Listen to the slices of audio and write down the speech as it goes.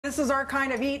this is our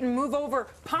kind of eat and move over.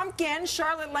 Pumpkin,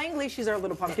 Charlotte Langley, she's our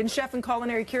little pumpkin chef and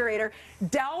culinary curator,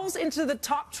 delves into the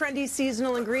top trendy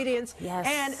seasonal ingredients. Yes.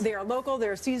 And they are local,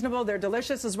 they're seasonable, they're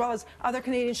delicious, as well as other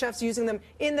Canadian chefs using them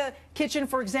in the kitchen.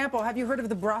 For example, have you heard of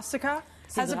the brassica?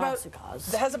 Has about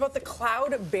the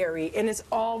cloudberry, and it's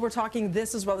all, we're talking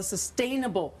this as well, the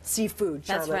sustainable seafood,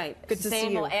 Charlotte. That's right. Good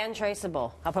sustainable to see you. and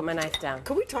traceable. I'll put my knife down.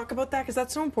 Could we talk about that? Because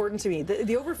that's so important to me. The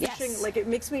overfishing, Yes. like, it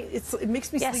makes me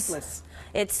Yes. sleepless.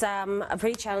 It's a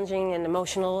pretty challenging and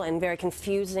emotional and very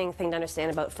confusing thing to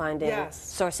understand about finding,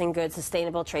 sourcing good,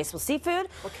 sustainable, traceable seafood.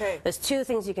 Okay. There's two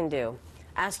things you can do.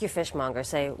 Ask your fishmonger.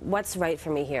 Say, what's right for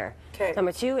me here? Okay.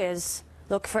 Number two is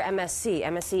look for MSC.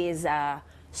 MSC is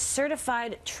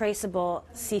certified traceable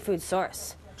seafood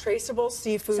source. Traceable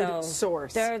seafood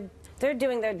source. They're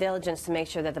doing their diligence to make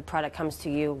sure that the product comes to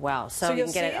you well, so you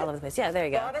can get it all over the place. Yeah, there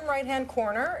you go. Bottom right-hand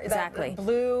corner. Exactly. That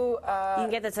blue. You can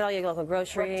get this at all your local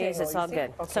groceries. It's all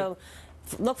good. Okay. So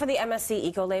look for the MSC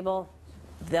Eco label.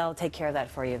 They'll take care of that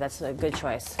for you. That's a good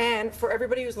choice. And for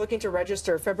everybody who's looking to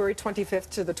register, February 25th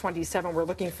to the 27th, we're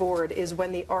looking forward, is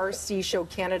when the RC Show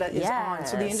Canada is on.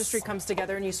 So the industry comes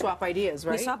together and you swap ideas,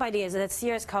 right? We swap ideas. And this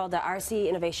year is called the RC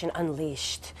Innovation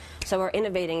Unleashed. So we're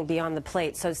innovating beyond the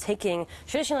plate. So it's taking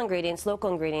traditional ingredients,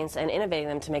 local ingredients, and innovating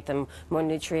them to make them more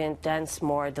nutrient dense,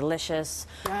 more delicious.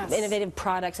 Yes. Innovative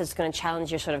products that's going to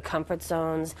challenge your sort of comfort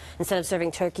zones. Instead of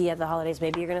serving turkey at the holidays,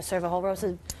 maybe you're going to serve a whole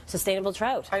roasted sustainable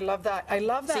trout. I love that. I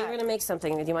love that. So you're going to make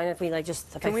something. Do you mind if we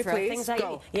Can we throw please things at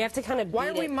you? You have to kind of Why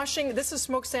are we mushing? This is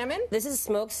smoked salmon? This is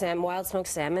smoked salmon, wild smoked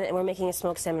salmon, and we're making a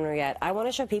smoked salmon rillette. I want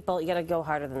to show people you got to go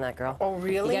harder than that, girl. Oh,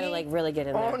 really? You got to like really get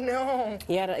in there. Oh no.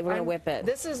 We're going to whip it.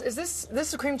 This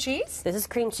is cream cheese? This is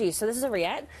cream cheese. So this is a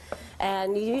rillette,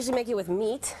 and you usually make it with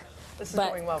meat. This is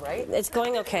going well, right? It's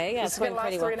going okay. Yeah, it's going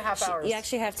pretty well. 3.5 hours. You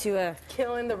actually have to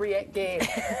killing the rillette game.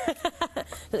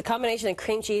 The combination of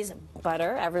cream cheese,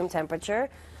 butter at room temperature.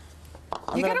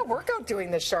 You gotta work out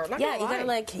doing this, Charlotte. Yeah, you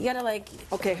gotta like.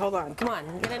 Okay, hold on. Come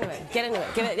on, get into it. Get into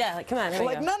it. Give it. Yeah, come on. There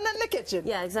we go. Nothing in the kitchen.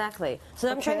 Yeah, exactly. So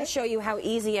I'm trying to show you how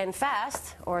easy and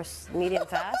fast, or medium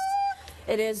fast,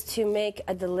 it is to make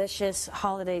a delicious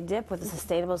holiday dip with a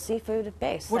sustainable seafood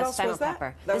base. What That's else fennel was that?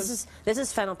 pepper. This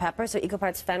is fennel pepper, so equal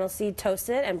parts fennel seed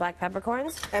toasted and black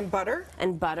peppercorns. And butter?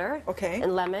 And butter. Okay.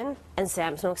 And lemon and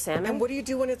smoked salmon. And what do you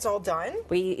do when it's all done?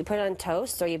 You put it on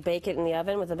toast, or you bake it in the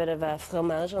oven with a bit of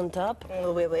fromage on top.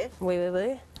 Oui, oui. Oui, oui,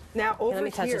 oui. Now, over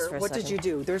here, what did you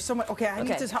do? There's so much. Okay, I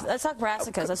need to talk. Let's talk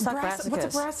brassicas. Let's talk brassicas. What's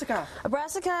a brassica? A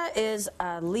brassica is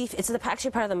a leaf. It's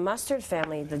actually part of the mustard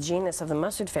family, the genus of the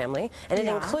mustard family, and it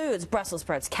includes Brussels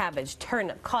sprouts, cabbage,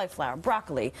 turnip, cauliflower,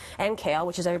 broccoli, and kale,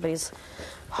 which is everybody's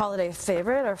holiday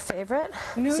favorite or favorite.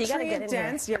 Nutrient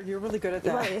dense. Yeah, you're really good at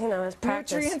that. Well, you know, it's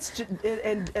practice. Nutrients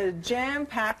and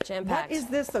jam-packed. Jam-packed. What is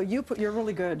this, though? You're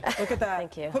really good. Look at that.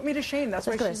 Thank you. Put me to shame. That's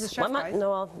why she's a chef, guys.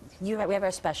 No, we have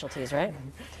our specialties, right?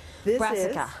 This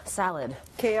brassica, is salad.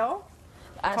 Kale,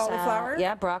 cauliflower.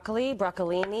 Yeah, broccoli,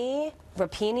 broccolini,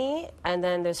 rapini, and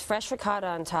then there's fresh ricotta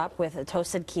on top with a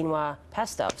toasted quinoa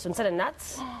pesto. So instead of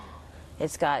nuts,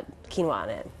 it's got quinoa on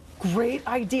it. Great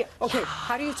idea. Okay,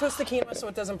 how do you toast the quinoa so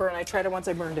it doesn't burn? I tried it once,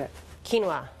 I burned it.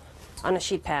 Quinoa on a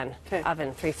sheet pan,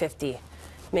 oven, 350.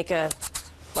 Make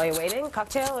while you're waiting,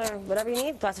 cocktail or whatever you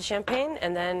need, glass of champagne,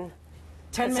 and then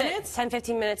 10 minutes? 10,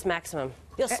 15 minutes maximum.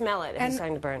 You'll smell it if it's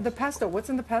starting to burn. The pesto, what's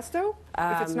in the pesto?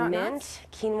 If it's not mint, nuts?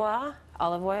 quinoa,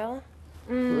 olive oil,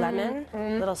 lemon,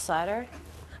 little cider,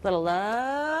 little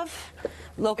love,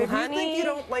 local honey. If you think you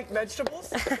don't like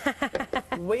vegetables,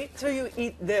 wait till you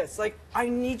eat this. Like, I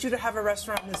need you to have a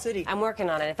restaurant in the city. I'm working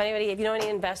on it. If you know any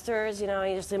investors, you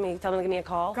just tell them to give me a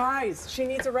call. Guys, she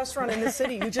needs a restaurant in the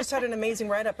city. You just had an amazing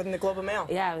write-up in the Globe and Mail.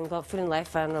 Yeah, in Food and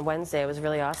Life on Wednesday. It was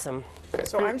really awesome.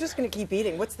 So I'm just going to keep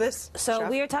eating. What's this, So chef?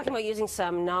 we were talking about using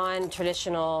some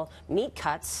non-traditional meat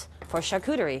cuts for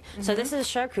charcuterie. So this is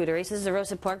charcuterie. So this is a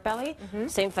roasted pork belly.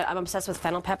 I'm obsessed with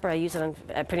fennel pepper. I use it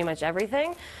on pretty much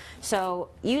everything. So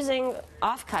using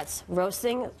offcuts,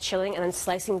 roasting, chilling, and then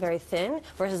slicing very thin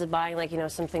versus buying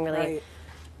something really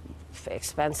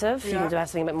expensive. You can do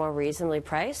something a bit more reasonably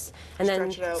priced. And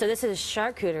then so this is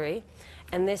charcuterie.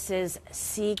 And this is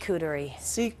seacouterie.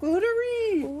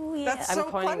 Seacouterie! Ooh, yeah. That's so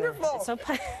wonderful.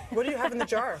 What do you have in the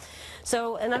jar?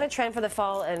 So another trend for the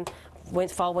fall and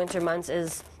winter months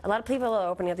is a lot of people are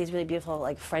opening up these really beautiful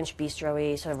like French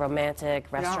bistro-y sort of romantic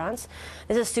restaurants.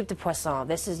 This is soup de poisson.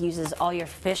 This uses all your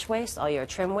fish waste, all your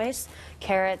trim waste,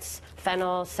 carrots,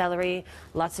 fennel, celery,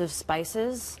 lots of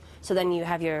spices So then you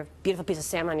have your beautiful piece of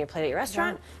salmon on your plate at your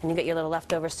restaurant, and you get your little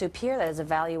leftover soup here that is a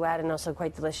value add and also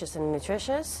quite delicious and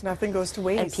nutritious. Nothing goes to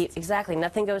waste. And exactly,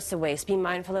 nothing goes to waste. Be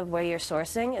mindful of where you're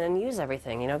sourcing and then use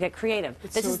everything. You know, get creative.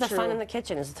 This is the fun in the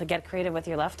kitchen, is to get creative with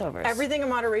your leftovers. Everything in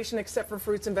moderation except for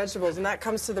fruits and vegetables, and that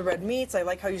comes to the red meats. I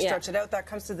like how you stretch it out. That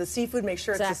comes to the seafood. Make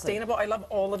sure it's sustainable. I love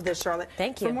all of this, Charlotte.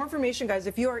 Thank you. For more information, guys,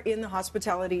 if you are in the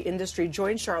hospitality industry,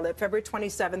 join Charlotte February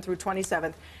 27th through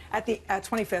 27th at the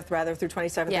 25th rather through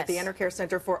 27th at the Enercare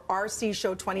Center for RC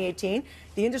Show 2018.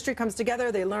 The industry comes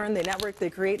together, they learn, they network, they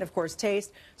create, and of course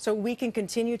taste, so we can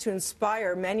continue to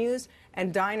inspire menus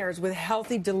and diners with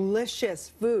healthy, delicious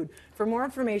food. For more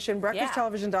information,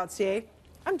 breakfasttelevision.ca.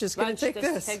 I'm just going to take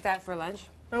this. Take that for lunch.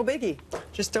 No biggie.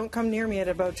 Just don't come near me at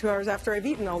about 2 hours after I've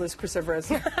eaten all this cruciferous.